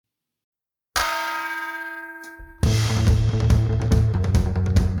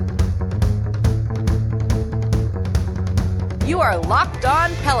are Locked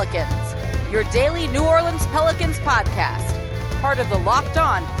On Pelicans, your daily New Orleans Pelicans podcast, part of the Locked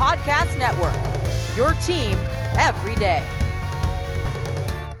On Podcast Network, your team every day.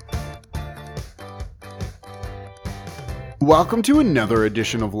 Welcome to another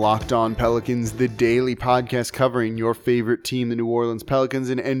edition of Locked On Pelicans, the daily podcast covering your favorite team, the New Orleans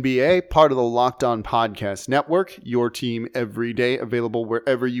Pelicans and NBA, part of the Locked On Podcast Network, your team every day, available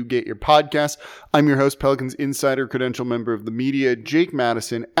wherever you get your podcasts. I'm your host, Pelicans Insider, credential member of the media, Jake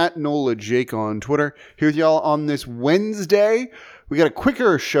Madison, at NOLA Jake on Twitter. Here with y'all on this Wednesday. We got a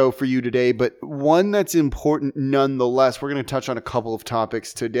quicker show for you today, but one that's important nonetheless. We're going to touch on a couple of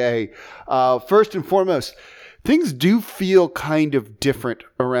topics today. First and foremost, things do feel kind of different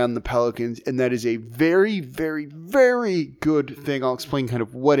around the Pelicans, and that is a very, very, very good thing. I'll explain kind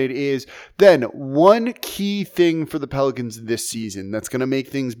of what it is. Then, one key thing for the Pelicans this season that's going to make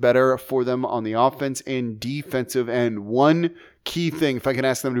things better for them on the offense and defensive end. One key thing, if I can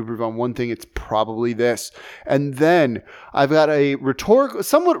ask them to improve on one thing, it's probably this. And then I've got a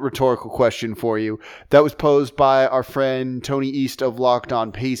somewhat rhetorical question for you that was posed by our friend Tony East of Locked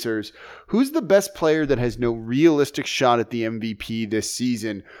On Pacers. Who's the best player that has no realistic shot at the MVP this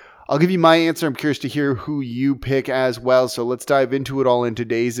season? I'll give you my answer. I'm curious to hear who you pick as well. So let's dive into it all in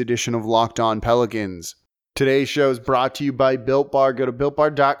today's edition of Locked On Pelicans. Today's show is brought to you by Built Bar. Go to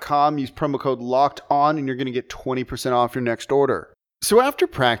BuiltBar.com, use promo code LOCKEDON, and you're going to get 20% off your next order. So after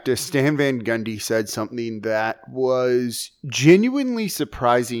practice, Stan Van Gundy said something that was genuinely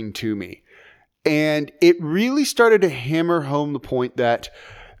surprising to me. And it really started to hammer home the point that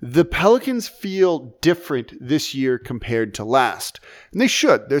the Pelicans feel different this year compared to last. And they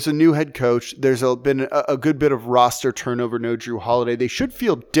should. There's a new head coach. There's been a good bit of roster turnover, no Jrue Holiday. They should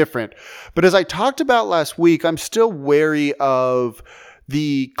feel different. But as I talked about last week, I'm still wary of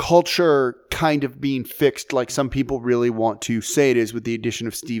the culture kind of being fixed like some people really want to say it is with the addition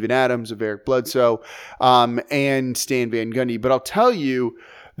of Steven Adams, of Eric Bledsoe, and Stan Van Gundy. But I'll tell you,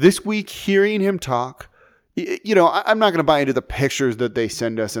 this week, hearing him talk, you know, I'm not going to buy into the pictures that they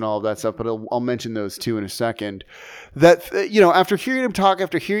send us and all of that stuff, but I'll mention those too in a second. That, you know, after hearing him talk,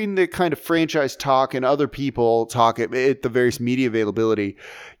 after hearing the kind of franchise talk and other people talk at the various media availability,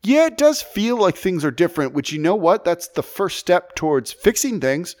 yeah, it does feel like things are different, which, you know what? That's the first step towards fixing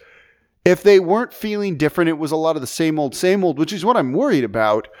things. If they weren't feeling different, it was a lot of the same old, which is what I'm worried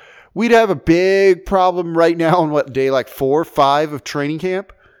about. We'd have a big problem right now on day like 4 or 5 of training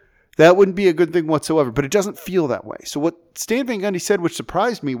camp. That wouldn't be a good thing whatsoever, but it doesn't feel that way. So what Stan Van Gundy said, which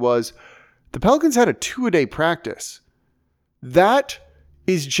surprised me, was the Pelicans had a 2-a-day practice. That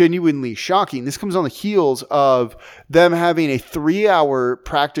is genuinely shocking. This comes on the heels of them having a 3-hour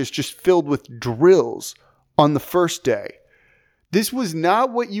practice just filled with drills on the first day. This was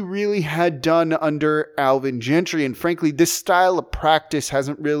not what you really had done under Alvin Gentry, and frankly, this style of practice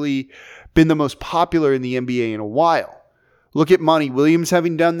hasn't really been the most popular in the NBA in a while. Look at Monty Williams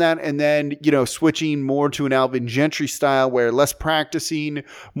having done that, and then, you know, switching more to an Alvin Gentry style where less practicing,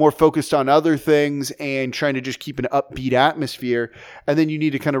 more focused on other things, and trying to just keep an upbeat atmosphere. And then you need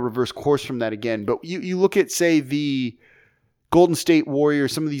to kind of reverse course from that again. But you look at, say, the Golden State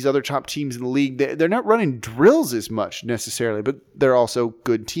Warriors, some of these other top teams in the league, they're not running drills as much necessarily, but they're also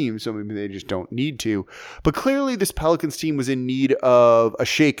good teams, so maybe they just don't need to. But clearly this Pelicans team was in need of a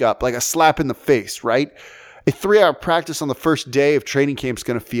shakeup, like a slap in the face, right? A 3-hour practice on the first day of training camp is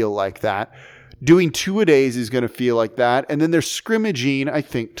going to feel like that. Doing 2-a-days is going to feel like that. And then there's scrimmaging, I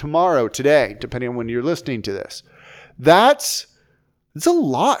think, today, depending on when you're listening to this. That's a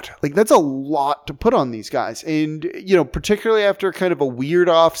lot. Like, that's a lot to put on these guys. And, you know, particularly after kind of a weird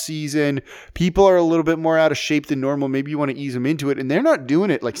off season, people are a little bit more out of shape than normal. Maybe you want to ease them into it. And they're not doing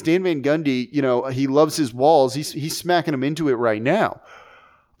it. Like Stan Van Gundy, you know, he loves his walls. He's smacking them into it right now.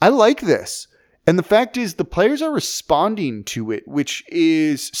 I like this. And the fact is, the players are responding to it, which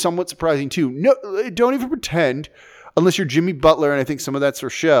is somewhat surprising too. No, don't even pretend, unless you're Jimmy Butler, and I think some of that's for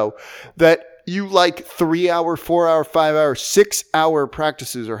show, that you like 3-hour, 4-hour, 5-hour, 6-hour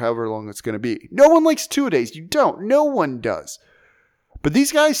practices or however long it's going to be. No one likes 2-a-days. You don't. No one does. But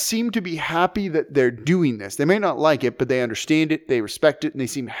these guys seem to be happy that they're doing this. They may not like it, but they understand it, they respect it, and they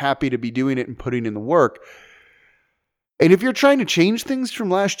seem happy to be doing it and putting in the work. And if you're trying to change things from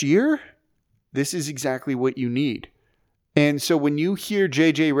last year, this is exactly what you need. And so when you hear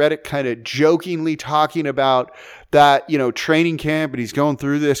JJ Redick kind of jokingly talking about that, you know, training camp, and he's going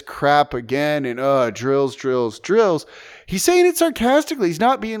through this crap again and drills, he's saying it sarcastically. He's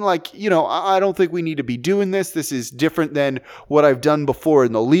not being like, you know, I don't think we need to be doing this. This is different than what I've done before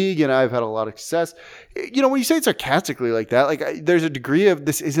in the league, and I've had a lot of success. You know, when you say it sarcastically like that, like there's a degree of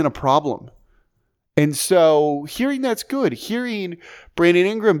this isn't a problem. And so hearing that's good. Hearing Brandon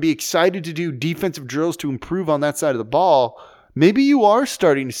Ingram be excited to do defensive drills to improve on that side of the ball, maybe you are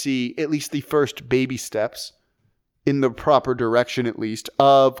starting to see at least the first baby steps in the proper direction, at least,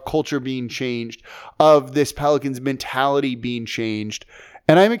 of culture being changed, of this Pelicans mentality being changed.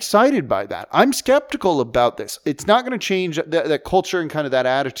 And I'm excited by that. I'm skeptical about this. It's not going to change. That culture and kind of that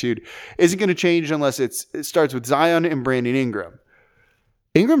attitude isn't going to change unless it starts with Zion and Brandon Ingram.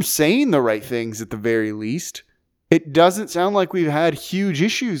 Ingram's saying the right things at the very least. It doesn't sound like we've had huge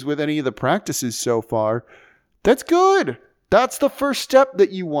issues with any of the practices so far. That's good. That's the first step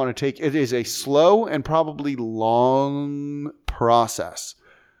that you want to take. It is a slow and probably long process.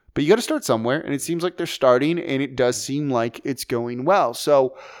 But you got to start somewhere, and it seems like they're starting, and it does seem like it's going well.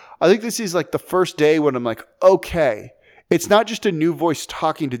 So I think this is like the first day when I'm like, okay, it's not just a new voice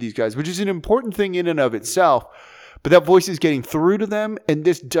talking to these guys, which is an important thing in and of itself, but that voice is getting through to them, and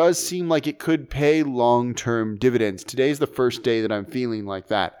this does seem like it could pay long-term dividends. Today is the first day that I'm feeling like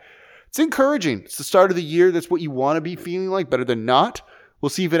that. It's encouraging. It's the start of the year. That's what you want to be feeling like, better than not. We'll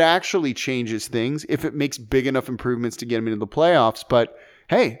see if it actually changes things, if it makes big enough improvements to get them into the playoffs. But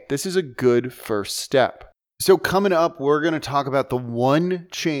hey, this is a good first step. So coming up, we're going to talk about the one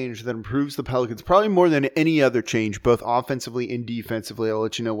change that improves the Pelicans, probably more than any other change, both offensively and defensively. I'll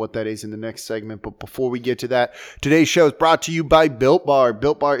let you know what that is in the next segment. But before we get to that, today's show is brought to you by Built Bar.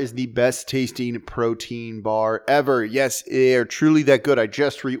 Built Bar is the best tasting protein bar ever. Yes, they are truly that good. I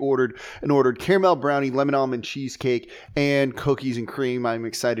just reordered and ordered caramel brownie, lemon almond cheesecake, and cookies and cream. I'm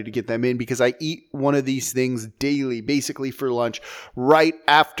excited to get them in because I eat one of these things daily, basically for lunch, right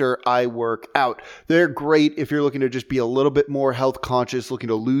after I work out. They're great if you're looking to just be a little bit more health conscious, looking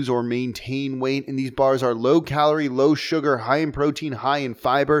to lose or maintain weight. And these bars are low calorie, low sugar, high in protein, high in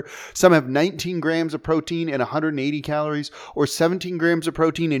fiber. Some have 19 grams of protein and 180 calories, or 17 grams of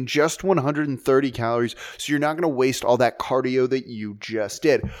protein and just 130 calories. So you're not going to waste all that cardio that you just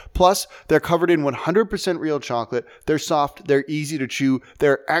did. Plus, they're covered in 100% real chocolate. They're soft. They're easy to chew.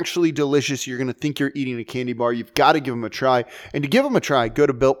 They're actually delicious. You're going to think you're eating a candy bar. You've got to give them a try. And to give them a try, go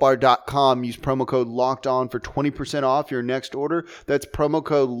to BuiltBar.com. Use promo code LOCKEDON for 20% off your next order. That's promo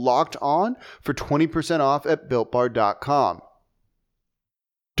code LOCKEDON for 20% off at BuiltBar.com.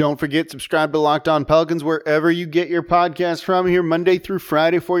 Don't forget, subscribe to Locked On Pelicans wherever you get your podcasts from, here Monday through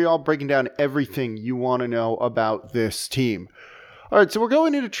Friday for you all, breaking down everything you want to know about this team. All right, so we're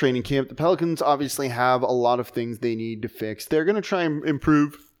going into training camp. The Pelicans obviously have a lot of things they need to fix. They're going to try and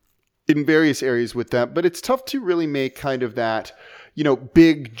improve in various areas with that, but it's tough to really make kind of that,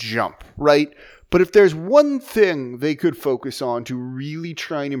 big jump, right? But if there's one thing they could focus on to really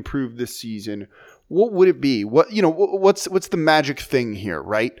try and improve this season, what would it be? What's the magic thing here,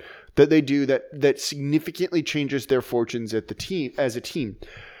 right? That they do that significantly changes their fortunes at the team as a team.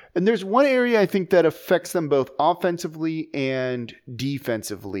 And there's one area I think that affects them both offensively and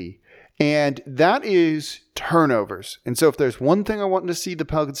defensively, and that is turnovers. And so if there's one thing I want to see the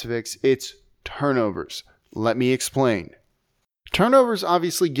Pelicans fix, it's turnovers. Let me explain. Turnovers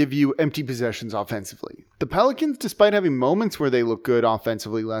obviously give you empty possessions offensively. The Pelicans, despite having moments where they look good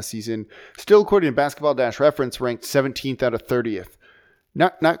offensively last season, still, according to Basketball Reference, ranked 17th out of 30th.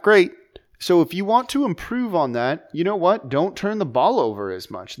 Not great. So if you want to improve on that, you know what? Don't turn the ball over as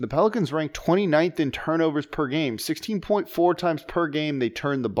much. The Pelicans ranked 29th in turnovers per game. 16.4 times per game they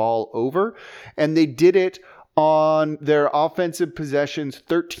turned the ball over, and they did it on their offensive possessions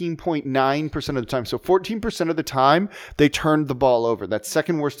 13.9% of the time. So 14% of the time they turned the ball over. That's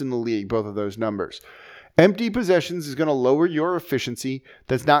second worst in the league, both of those numbers. Empty possessions is going to lower your efficiency.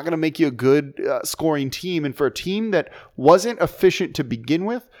 That's not going to make you a good scoring team. And for a team that wasn't efficient to begin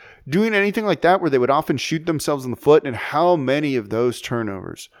with, doing anything like that where they would often shoot themselves in the foot, and how many of those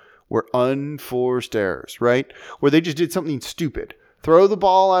turnovers were unforced errors, right? Where they just did something stupid. Throw the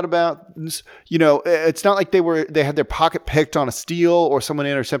ball out of bounds. It's not like they had their pocket picked on a steal or someone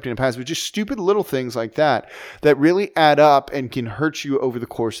intercepting a pass. It was just stupid little things like that really add up and can hurt you over the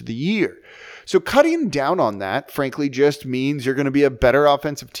course of the year. So cutting down on that, frankly, just means you're going to be a better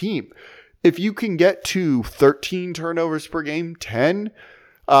offensive team. If you can get to 13 turnovers per game, 10,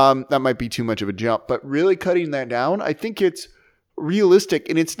 that might be too much of a jump. But really cutting that down, I think it's realistic,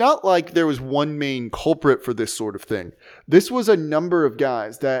 and it's not like there was one main culprit for this sort of thing. This was a number of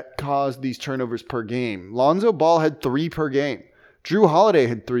guys that caused these turnovers per game. Lonzo Ball had 3 per game. Drew Holiday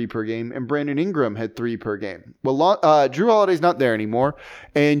had 3 per game, and Brandon Ingram had 3 per game. Well, Drew Holiday's not there anymore,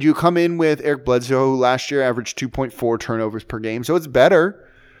 and you come in with Eric Bledsoe, who last year averaged 2.4 turnovers per game, so it's better.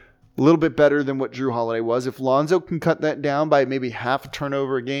 A little bit better than what Drew Holiday was. If Lonzo can cut that down by maybe half a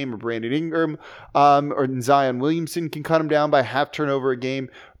turnover a game, or Brandon Ingram or Zion Williamson can cut him down by half turnover a game,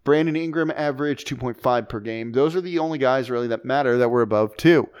 Brandon Ingram averaged 2.5 per game. Those are the only guys really that matter that were above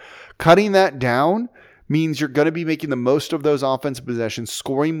 2. Cutting that down means you're going to be making the most of those offensive possessions,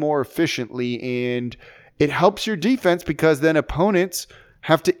 scoring more efficiently, and it helps your defense because then opponents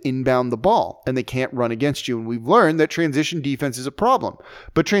have to inbound the ball and they can't run against you. And we've learned that transition defense is a problem.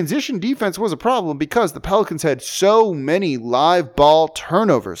 But transition defense was a problem because the Pelicans had so many live ball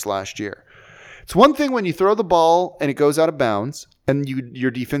turnovers last year. It's one thing when you throw the ball and it goes out of bounds and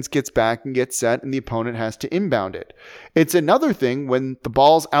your defense gets back and gets set and the opponent has to inbound it. It's another thing when the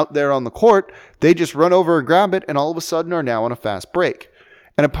ball's out there on the court, they just run over and grab it and all of a sudden are now on a fast break.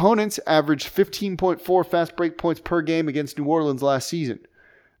 And opponents averaged 15.4 fast break points per game against New Orleans last season.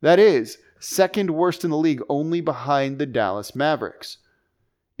 That is second worst in the league, only behind the Dallas Mavericks.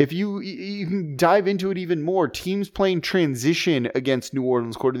 If you can dive into it even more, teams playing transition against New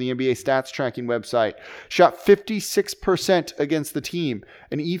Orleans, according to the NBA stats tracking website, shot 56% against the team,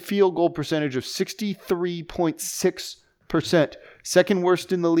 an field goal percentage of 63.6%, second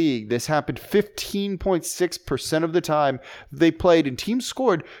worst in the league. This happened 15.6% of the time they played, and teams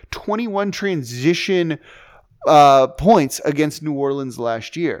scored 21 transition points against New Orleans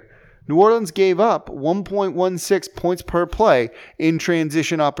last year. New Orleans gave up 1.16 points per play in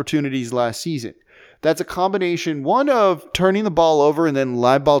transition opportunities last season. That's a combination, one, of turning the ball over and then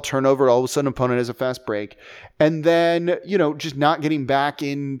live ball turnover, all of a sudden opponent has a fast break, and then, just not getting back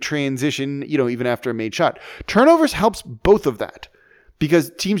in transition, even after a made shot. Turnovers helps both of that.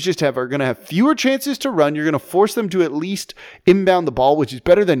 Because teams just are going to have fewer chances to run. You're going to force them to at least inbound the ball, which is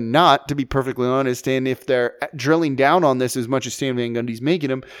better than not, to be perfectly honest. And if they're drilling down on this as much as Stan Van Gundy's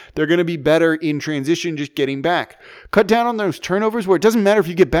making them, they're going to be better in transition just getting back. Cut down on those turnovers where it doesn't matter if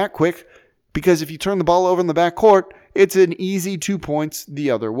you get back quick, because if you turn the ball over in the backcourt, it's an easy 2 points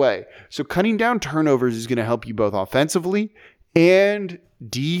the other way. So cutting down turnovers is going to help you both offensively and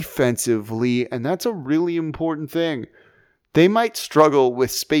defensively, and that's a really important thing. They might struggle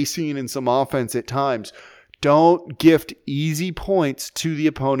with spacing and some offense at times. Don't gift easy points to the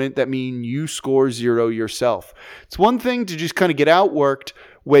opponent that mean you score 0 yourself. It's one thing to just kind of get outworked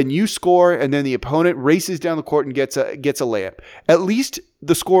when you score and then the opponent races down the court and gets a layup. At least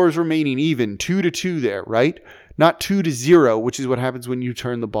the score is remaining even, 2-2 there, right? Not 2-0, which is what happens when you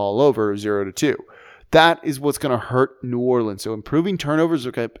turn the ball over, 0-2. That is what's going to hurt New Orleans. So improving turnovers,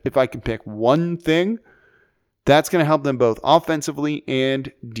 if I can pick one thing, that's going to help them both offensively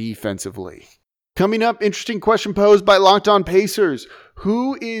and defensively. Coming up, interesting question posed by Locked On Pacers.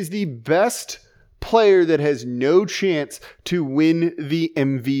 Who is the best player that has no chance to win the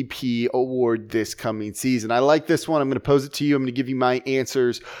MVP award this coming season? I like this one. I'm going to pose it to you. I'm going to give you my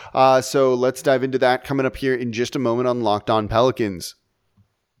answers. So let's dive into that coming up here in just a moment on Locked On Pelicans.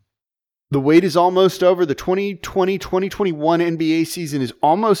 The wait is almost over. The 2020-2021 NBA season is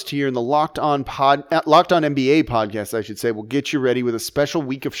almost here, and the Locked On NBA podcast, I should say, will get you ready with a special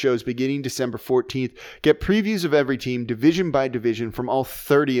week of shows beginning December 14th. Get previews of every team, division by division, from all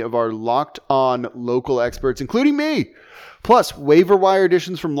 30 of our Locked On local experts, including me. Plus, waiver wire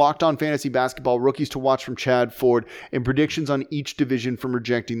editions from Locked On Fantasy Basketball, rookies to watch from Chad Ford, and predictions on each division from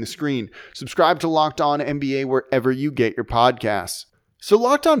Rejecting the Screen. Subscribe to Locked On NBA wherever you get your podcasts. So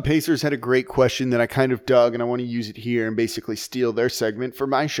Locked On Pacers had a great question that I kind of dug, and I want to use it here and basically steal their segment for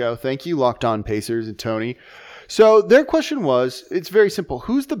my show. Thank you, Locked On Pacers and Tony. So their question was, it's very simple.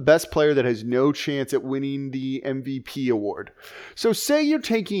 Who's the best player that has no chance at winning the MVP award? So say you're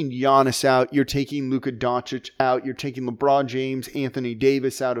taking Giannis out, you're taking Luka Doncic out, you're taking LeBron James, Anthony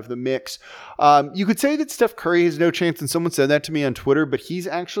Davis out of the mix. You could say that Steph Curry has no chance, and someone said that to me on Twitter, but he's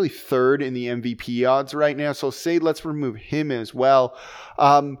actually third in the MVP odds right now. So say let's remove him as well.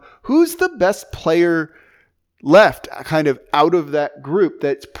 Who's the best player left kind of out of that group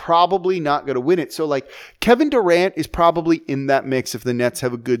that's probably not going to win it? So like Kevin Durant is probably in that mix if the Nets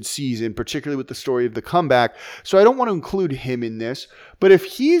have a good season, particularly with the story of the comeback. So I don't want to include him in this, but if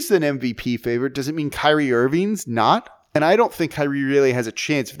he's an MVP favorite, does it mean Kyrie Irving's not? And I don't think Kyrie really has a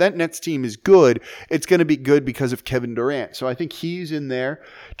chance. If that Nets team is good, it's going to be good because of Kevin Durant. So I think he's in there.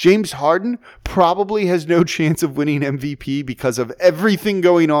 James Harden probably has no chance of winning MVP because of everything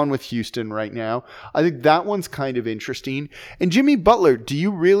going on with Houston right now. I think that one's kind of interesting. And Jimmy Butler, do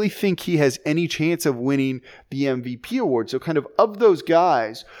you really think he has any chance of winning the MVP award? So kind of those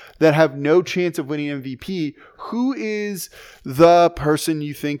guys that have no chance of winning MVP, who is the person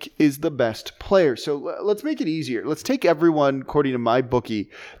you think is the best player? So let's make it easier. Let's take everyone, according to my bookie,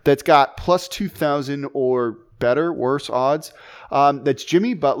 that's got plus 2,000 or better, worse odds. That's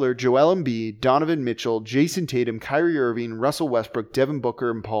Jimmy Butler, Joel Embiid, Donovan Mitchell, Jason Tatum, Kyrie Irving, Russell Westbrook, Devin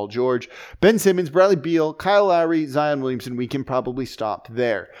Booker, and Paul George, Ben Simmons, Bradley Beal, Kyle Lowry, Zion Williamson. We can probably stop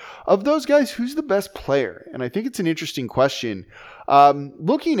there. Of those guys, who's the best player? And I think it's an interesting question.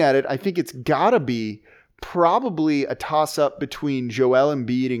 Looking at it, I think it's gotta be probably a toss-up between Joel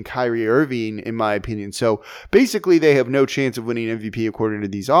Embiid and Kyrie Irving, in my opinion. So basically, they have no chance of winning MVP according to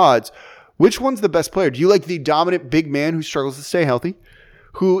these odds. Which one's the best player? Do you like the dominant big man who struggles to stay healthy,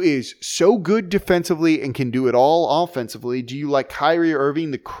 who is so good defensively and can do it all offensively? Do you like Kyrie Irving,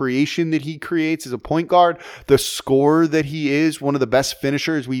 the creation that he creates as a point guard, the scorer that he is, one of the best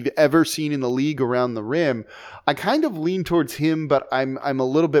finishers we've ever seen in the league around the rim? I kind of lean towards him, but I'm a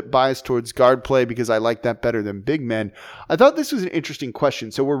little bit biased towards guard play because I like that better than big men. I thought this was an interesting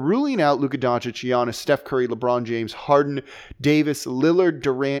question. So we're ruling out Luka Doncic, Giannis, Steph Curry, LeBron James, Harden, Davis, Lillard,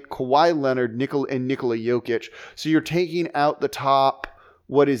 Durant, Kawhi Leonard, and Nikola Jokic. So you're taking out the top,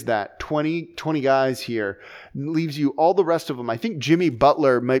 what is that, 20 guys here. Leaves you all the rest of them. I think Jimmy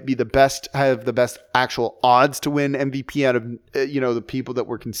Butler might be have the best actual odds to win MVP out of the people that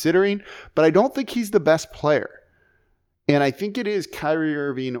we're considering, but I don't think he's the best player. And I think it is Kyrie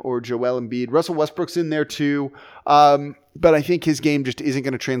Irving or Joel Embiid. Russell Westbrook's in there too. But I think his game just isn't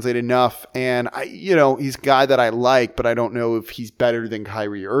going to translate enough. And he's a guy that I like, but I don't know if he's better than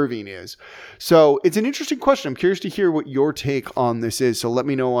Kyrie Irving is. So it's an interesting question. I'm curious to hear what your take on this is. So let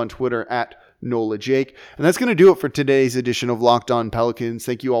me know on Twitter at Nola Jake. And that's going to do it for today's edition of Locked On Pelicans.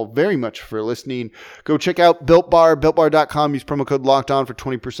 Thank you all very much for listening. Go check out Built Bar, BuiltBar.com. Use promo code Locked On for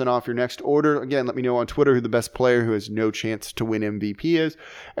 20% off your next order. Again, let me know on Twitter who the best player who has no chance to win MVP is.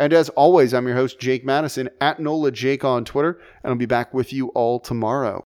 And as always, I'm your host, Jake Madison, at Nola Jake on Twitter, and I'll be back with you all tomorrow.